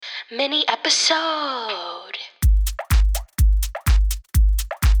mini episode.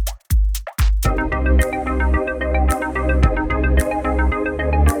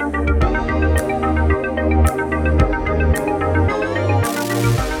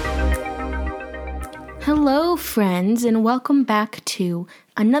 Hello, friends, and welcome back to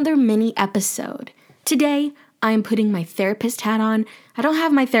another mini episode. Today, I am putting my therapist hat on. I don't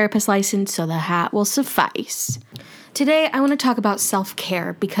have my therapist license, so the hat will suffice. Today, I want to talk about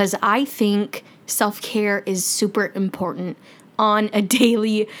self-care because I think self-care is super important on a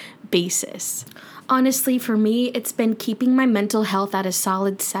daily basis. Honestly, for me, it's been keeping my mental health at a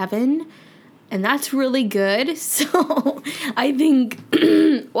solid 7, and that's really good. So I think,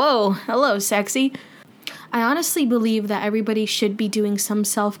 whoa, hello, sexy. I honestly believe that everybody should be doing some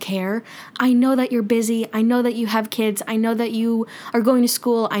self-care. I know that you're busy. I know that you have kids. I know that you are going to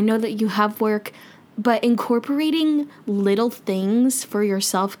school. I know that you have work. But incorporating little things for your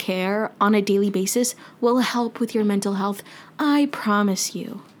self-care on a daily basis will help with your mental health. I promise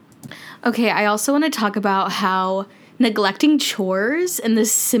you. Okay, I also want to talk about how neglecting chores and the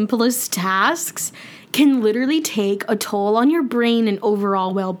simplest tasks can literally take a toll on your brain and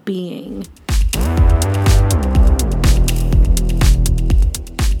overall well-being.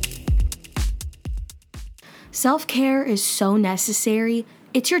 Self-care is so necessary.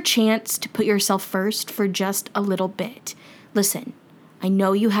 It's your chance to put yourself first for just a little bit. Listen, I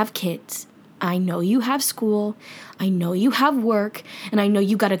know you have kids. I know you have school. I know you have work. And I know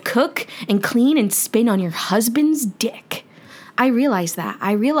you gotta cook and clean and spin on your husband's dick. I realize that.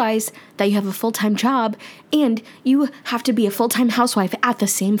 I realize that you have a full-time job and you have to be a full-time housewife at the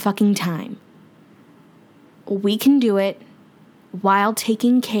same fucking time. We can do it while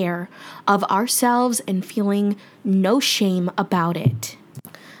taking care of ourselves and feeling no shame about it.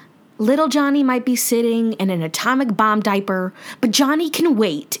 Little Johnny might be sitting in an atomic bomb diaper, but Johnny can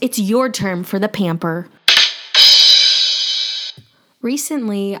wait. It's your turn for the pamper.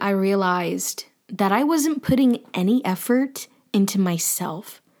 Recently, I realized that I wasn't putting any effort into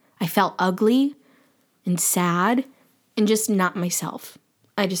myself. I felt ugly and sad and just not myself.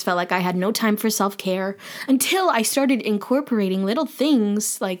 I just felt like I had no time for self-care until I started incorporating little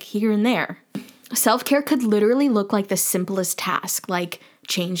things like here and there. Self-care could literally look like the simplest task, like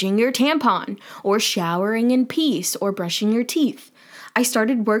changing your tampon or showering in peace or brushing your teeth. I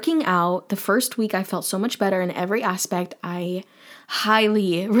started working out. The first week I felt so much better in every aspect. I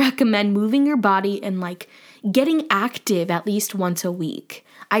highly recommend moving your body and like getting active at least once a week.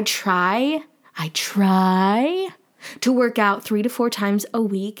 I try to work out 3 to 4 times a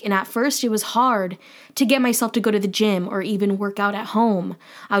week, and at first it was hard to get myself to go to the gym or even work out at home.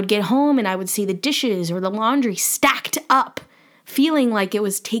 I would get home and I would see the dishes or the laundry stacked up, feeling like it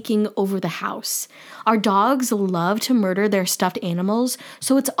was taking over the house. Our dogs love to murder their stuffed animals,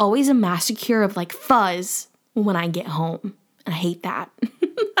 so it's always a massacre of like fuzz when I get home. And I hate that.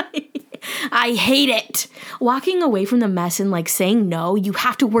 I hate it. Walking away from the mess and like saying no, you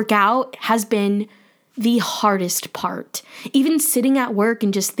have to work out has been the hardest part. Even sitting at work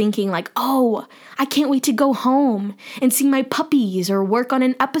and just thinking like, oh, I can't wait to go home and see my puppies or work on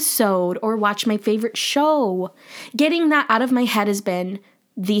an episode or watch my favorite show. Getting that out of my head has been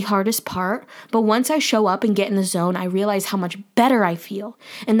the hardest part. But once I show up and get in the zone, I realize how much better I feel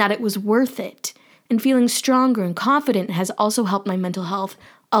and that it was worth it. And feeling stronger and confident has also helped my mental health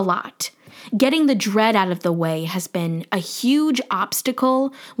a lot. Getting the dread out of the way has been a huge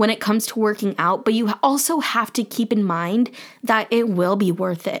obstacle when it comes to working out, but you also have to keep in mind that it will be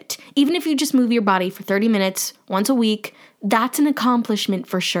worth it. Even if you just move your body for 30 minutes once a week, that's an accomplishment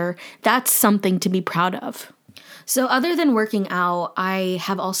for sure. That's something to be proud of. So other than working out, I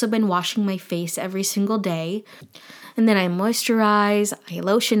have also been washing my face every single day. And then I moisturize, I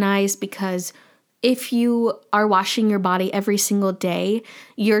lotionize, because if you are washing your body every single day,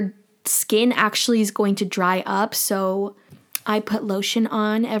 your skin actually is going to dry up, so I put lotion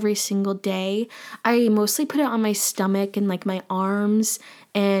on every single day. I mostly put it on my stomach and like my arms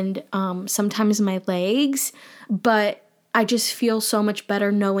and sometimes my legs, but I just feel so much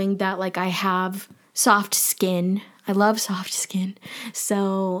better knowing that like I have soft skin. I love soft skin,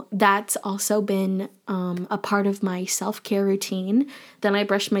 so that's also been a part of my self-care routine. Then I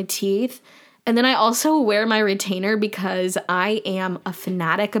brush my teeth. And then I also wear my retainer because I am a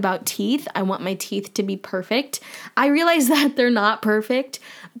fanatic about teeth. I want my teeth to be perfect. I realize that they're not perfect,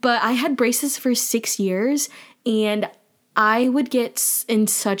 but I had braces for 6 years and I would get in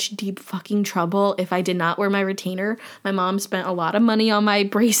such deep fucking trouble if I did not wear my retainer. My mom spent a lot of money on my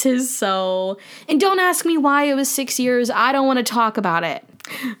braces, and don't ask me why it was 6 years. I don't want to talk about it.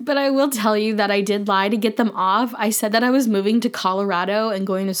 But I will tell you that I did lie to get them off. I said that I was moving to Colorado and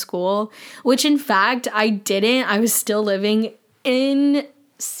going to school, which in fact I didn't. I was still living in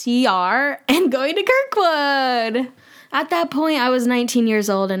CR and going to Kirkwood. At that point, I was 19 years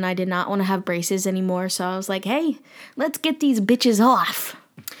old and I did not want to have braces anymore, so I was like, hey, let's get these bitches off.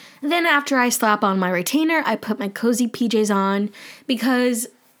 Then after I slap on my retainer, I put my cozy PJs on because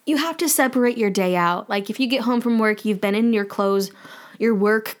you have to separate your day out. Like if you get home from work, you've been in your clothes, your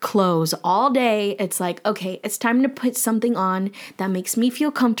work clothes all day. It's like, okay, it's time to put something on that makes me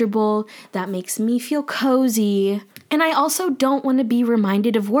feel comfortable, that makes me feel cozy. And I also don't want to be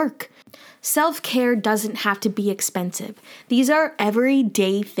reminded of work. Self-care doesn't have to be expensive. These are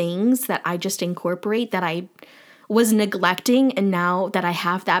everyday things that I just incorporate that I was neglecting, and now that I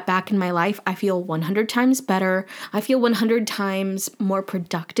have that back in my life, I feel 100 times better. I feel 100 times more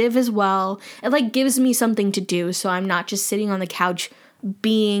productive as well. It like gives me something to do, so I'm not just sitting on the couch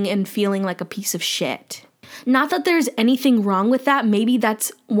being and feeling like a piece of shit. Not that there's anything wrong with that. Maybe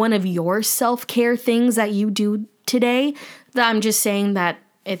that's one of your self-care things that you do today. That I'm just saying that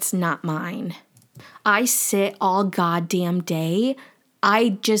it's not mine. I sit all goddamn day.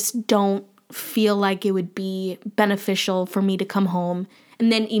 I just don't feel like it would be beneficial for me to come home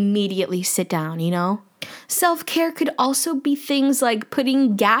and then immediately sit down, you know? Self-care could also be things like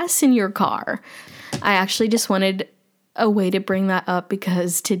putting gas in your car. I actually just wanted a way to bring that up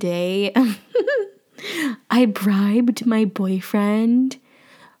because today I bribed my boyfriend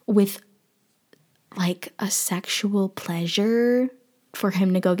with like a sexual pleasure for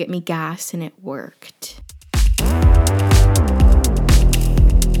him to go get me gas, and it worked.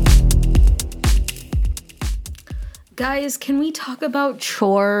 Guys, can we talk about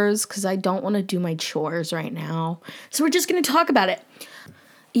chores? Because I don't want to do my chores right now. So we're just going to talk about it.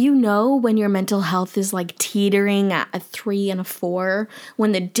 You know when your mental health is like teetering at a 3 and a 4,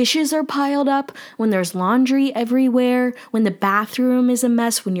 when the dishes are piled up, when there's laundry everywhere, when the bathroom is a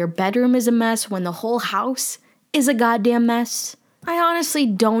mess, when your bedroom is a mess, when the whole house is a goddamn mess. I honestly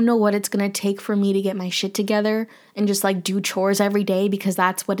don't know what it's gonna take for me to get my shit together and just like do chores every day because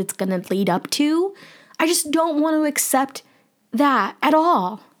that's what it's gonna lead up to. I just don't want to accept that at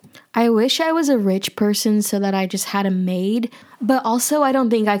all. I wish I was a rich person so that I just had a maid, but also I don't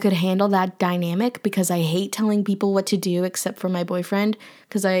think I could handle that dynamic because I hate telling people what to do except for my boyfriend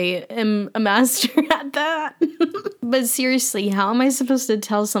because I am a master at that. But seriously, how am I supposed to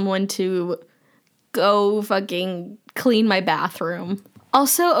tell someone to go fucking clean my bathroom?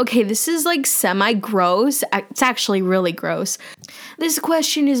 Also, okay, this is like semi-gross. It's actually really gross. This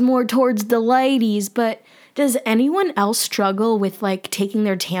question is more towards the ladies, but does anyone else struggle with like taking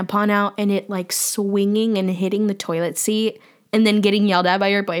their tampon out and it like swinging and hitting the toilet seat and then getting yelled at by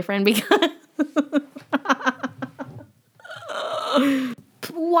your boyfriend because...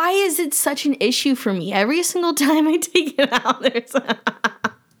 Why is it such an issue for me? Every single time I take it out, there's...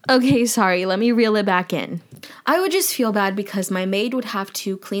 Okay, sorry, let me reel it back in. I would just feel bad because my maid would have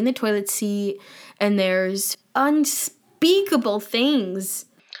to clean the toilet seat and there's unspeakable things.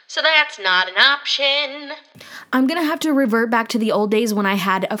 So that's not an option. I'm gonna have to revert back to the old days when I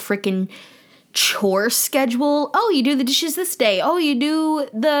had a freaking chore schedule. Oh, you do the dishes this day. Oh, you do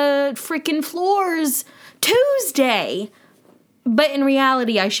the freaking floors Tuesday. But in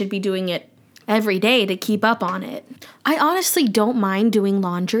reality, I should be doing it every day to keep up on it. I honestly don't mind doing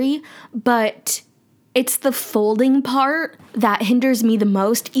laundry, but it's the folding part that hinders me the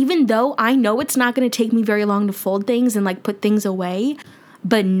most, even though I know it's not going to take me very long to fold things and like put things away.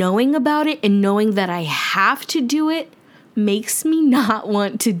 But knowing about it and knowing that I have to do it makes me not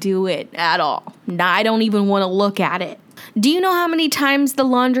want to do it at all. I don't even want to look at it. Do you know how many times the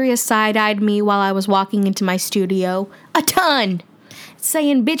laundry has side-eyed me while I was walking into my studio? A ton!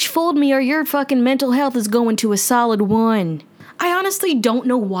 Saying, bitch, fold me or your fucking mental health is going to a solid 1. I honestly don't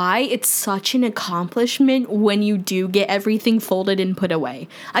know why it's such an accomplishment when you do get everything folded and put away.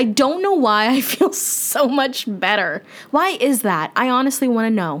 I don't know why I feel so much better. Why is that? I honestly want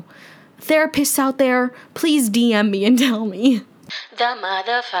to know. Therapists out there, please DM me and tell me. The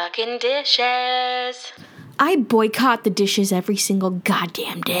motherfucking dishes. I boycott the dishes every single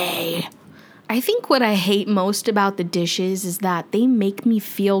goddamn day. I think what I hate most about the dishes is that they make me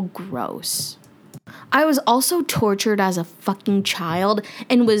feel gross. I was also tortured as a fucking child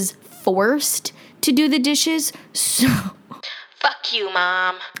and was forced to do the dishes, so... Fuck you,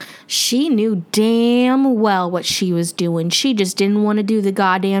 Mom. She knew damn well what she was doing. She just didn't want to do the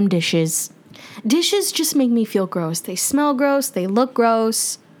goddamn dishes. Dishes just make me feel gross. They smell gross, they look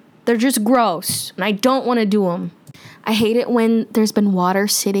gross. They're just gross, and I don't want to do them. I hate it when there's been water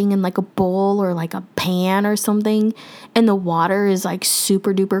sitting in like a bowl or like a pan or something, and the water is like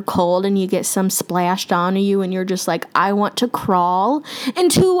super duper cold and you get some splashed onto you and you're just like, I want to crawl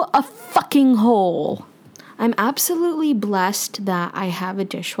into a fucking hole. I'm absolutely blessed that I have a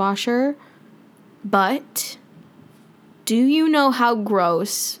dishwasher, but do you know how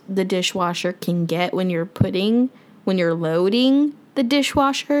gross the dishwasher can get when you're loading the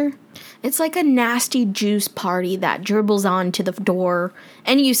dishwasher? It's like a nasty juice party that dribbles onto the door,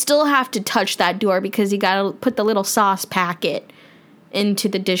 and you still have to touch that door because you gotta put the little sauce packet into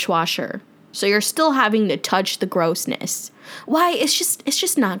the dishwasher. So you're still having to touch the grossness. Why? It's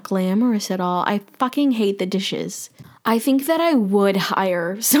just not glamorous at all. I fucking hate the dishes. I think that I would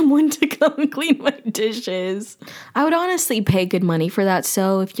hire someone to come clean my dishes. I would honestly pay good money for that,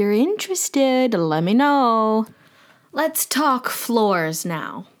 so if you're interested, let me know. Let's talk floors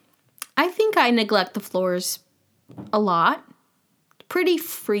now. I think I neglect the floors a lot. Pretty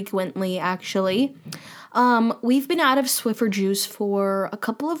frequently, actually. We've been out of Swiffer juice for a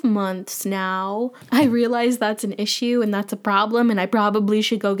couple of months now. I realize that's an issue and that's a problem, and I probably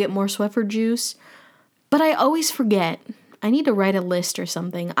should go get more Swiffer juice. But I always forget. I need to write a list or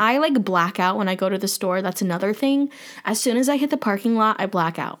something. I like black out when I go to the store. That's another thing. As soon as I hit the parking lot, I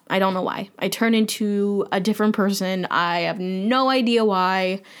black out. I don't know why. I turn into a different person. I have no idea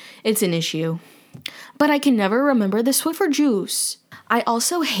why. It's an issue. But I can never remember the Swiffer juice. I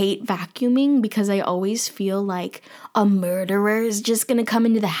also hate vacuuming because I always feel like a murderer is just gonna come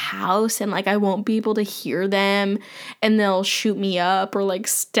into the house and like I won't be able to hear them and they'll shoot me up or like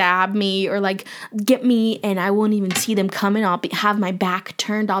stab me or like get me and I won't even see them coming. Have my back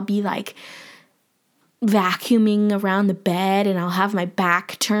turned. I'll be like vacuuming around the bed and I'll have my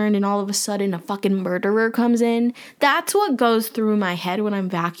back turned and all of a sudden a fucking murderer comes in. That's what goes through my head when I'm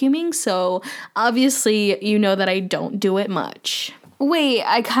vacuuming. So obviously you know that I don't do it much. Wait,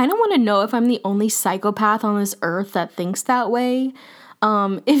 I kind of want to know if I'm the only psychopath on this earth that thinks that way.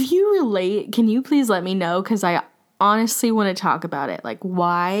 If you relate, can you please let me know? Because I honestly want to talk about it. Like,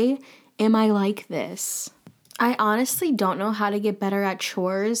 why am I like this? I honestly don't know how to get better at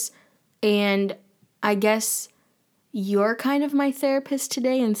chores. And I guess you're kind of my therapist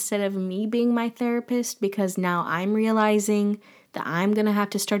today instead of me being my therapist, because now I'm realizing that I'm going to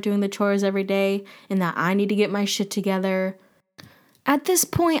have to start doing the chores every day and that I need to get my shit together. At this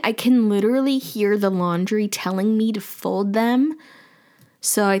point, I can literally hear the laundry telling me to fold them.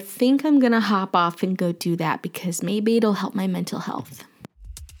 So I think I'm going to hop off and go do that because maybe it'll help my mental health.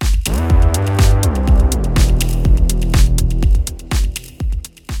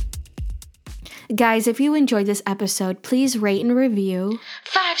 Guys, if you enjoyed this episode, please rate and review.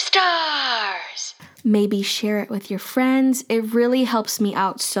 5 stars! Maybe share it with your friends. It really helps me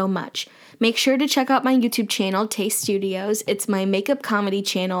out so much. Make sure to check out my YouTube channel, Taste Studios. It's my makeup comedy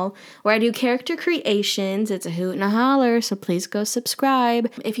channel where I do character creations. It's a hoot and a holler, so please go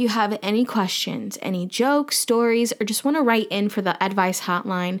subscribe. If you have any questions, any jokes, stories, or just want to write in for the advice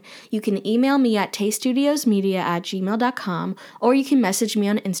hotline, you can email me at tastestudiosmedia@gmail.com, or you can message me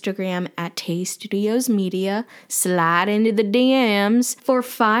on Instagram at tastestudiosmedia. Slide into the DMs. For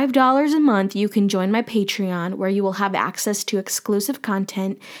 $5 a month, you can join my Patreon where you will have access to exclusive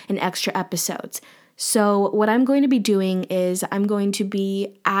content and extra episodes. So what I'm going to be doing is I'm going to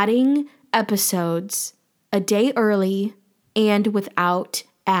be adding episodes a day early and without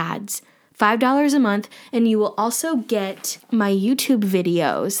ads. $5 a month, and you will also get my YouTube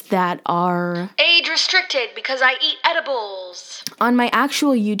videos that are age restricted because I eat edibles. On my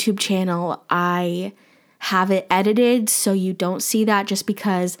actual YouTube channel, I have it edited so you don't see that, just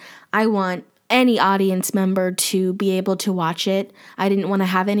because I want any audience member to be able to watch it. I didn't want to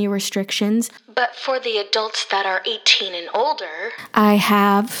have any restrictions. But for the adults that are 18 and older, I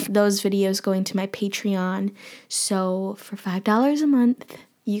have those videos going to my Patreon. So for $5 a month,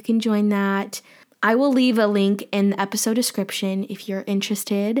 you can join that. I will leave a link in the episode description if you're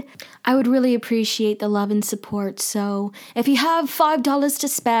interested. I would really appreciate the love and support. So if you have $5 to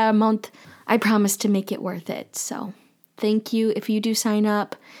spare a month, I promise to make it worth it. So thank you if you do sign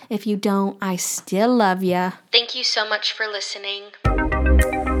up. If you don't, I still love ya. Thank you so much for listening.